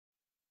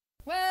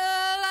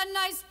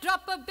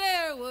of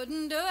beer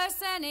wouldn't do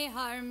us any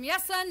harm.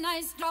 Yes, a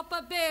nice drop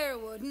of beer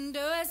wouldn't do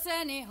us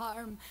any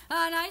harm.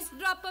 A nice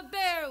drop of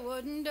beer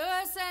wouldn't do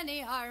us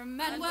any harm.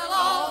 And we'll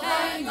all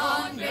hang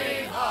on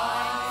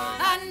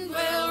behind, and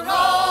we'll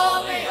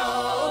roll the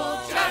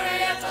old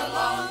chariot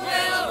along.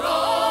 We'll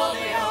roll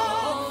the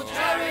old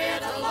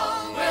chariot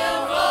along.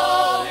 We'll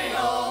roll the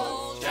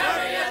old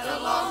chariot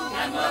along,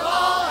 and we'll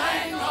all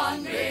hang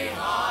on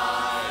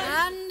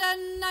behind. And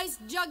a nice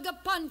jug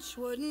of punch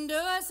wouldn't do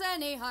us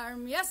any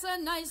harm. Yes,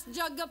 a nice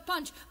jug of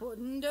punch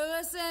wouldn't do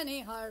us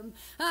any harm.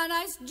 A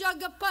nice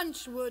jug of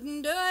punch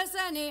wouldn't do us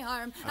any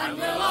harm. And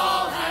we'll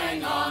all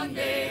hang on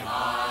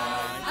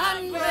behind,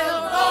 and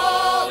we'll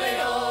roll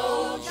the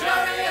old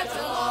chariot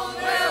along.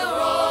 We'll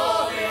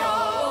roll the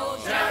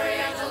old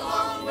chariot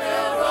along.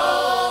 We'll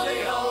roll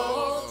the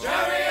old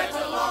chariot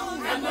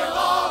along, and we'll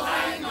all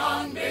hang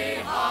on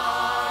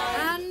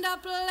behind. And a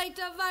plate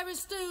of Irish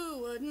stew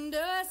wouldn't do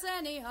us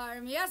any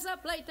harm. Yes, a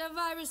plate of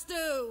Irish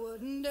stew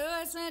wouldn't do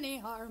us any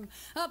harm.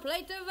 A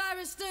plate of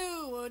Irish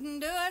stew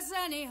wouldn't do us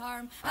any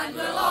harm. And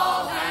we'll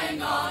all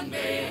hang on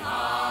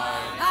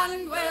behind,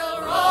 and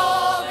we'll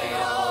roll the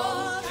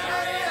old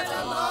chariot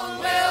along.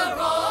 We'll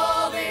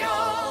roll the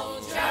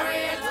old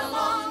chariot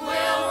along.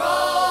 We'll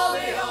roll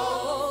the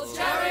old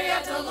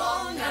chariot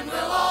along, and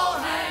we'll all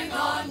hang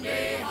on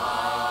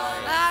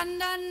behind.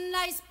 And a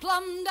nice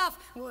plum duff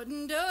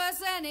wouldn't do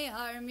us any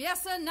harm.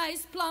 Yes, a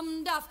nice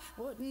plum duff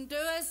wouldn't do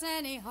us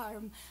any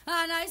harm.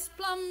 A nice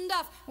plum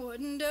duff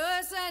wouldn't do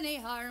us any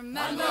harm.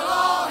 And we'll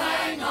all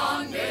hang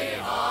on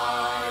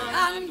behind,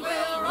 and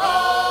we'll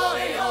roll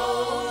the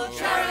old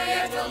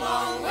chariot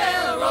along.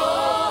 We'll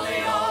roll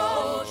the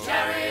old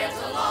chariot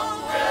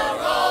along. We'll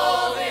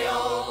roll the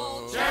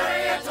old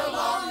chariot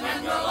along,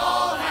 and we'll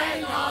all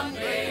hang on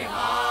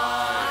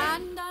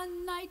behind. And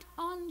a night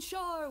on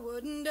shore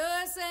wouldn't do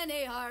us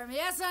any harm.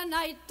 Yes, a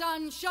night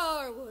on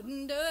shore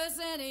wouldn't do us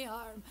any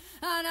harm.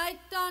 A night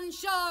on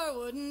shore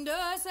wouldn't do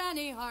us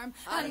any harm.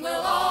 And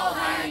we'll all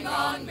hang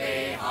on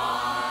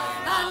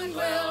behind, and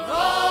we'll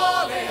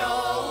roll the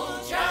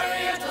old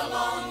chariot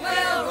along.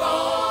 We'll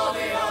roll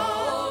the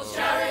old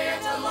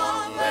chariot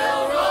along.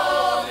 We'll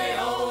roll the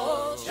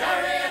old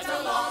chariot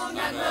along,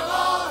 and we'll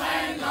all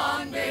hang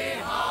on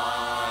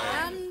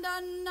behind. And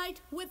a night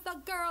with a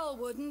girl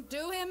wouldn't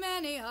do him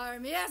any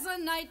harm. Yes, a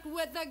night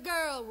with a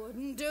girl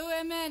wouldn't do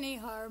him any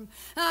harm.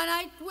 A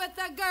night with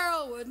a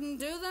girl wouldn't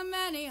do them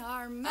any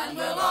harm. And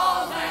we'll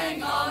all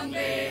hang on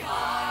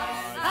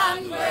behind,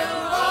 and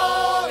we'll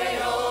roll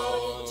the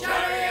old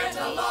chariot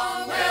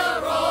along.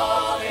 We'll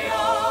roll the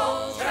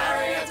old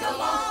chariot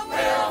along.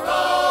 We'll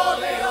roll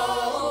the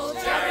old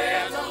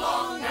chariot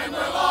along, and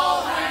we'll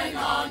all hang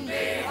on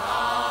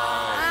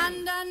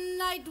behind. And a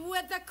night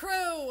with a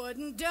crew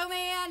wouldn't do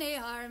me any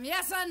harm.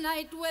 Yes, a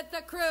night with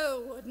a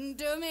crew wouldn't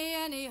do me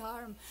any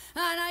harm.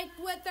 A night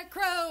with a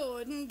crew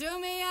wouldn't do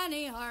me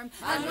any harm.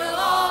 And we'll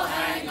all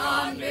hang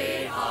on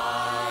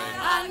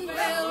behind, and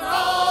we'll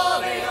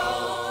roll the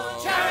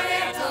old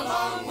chariot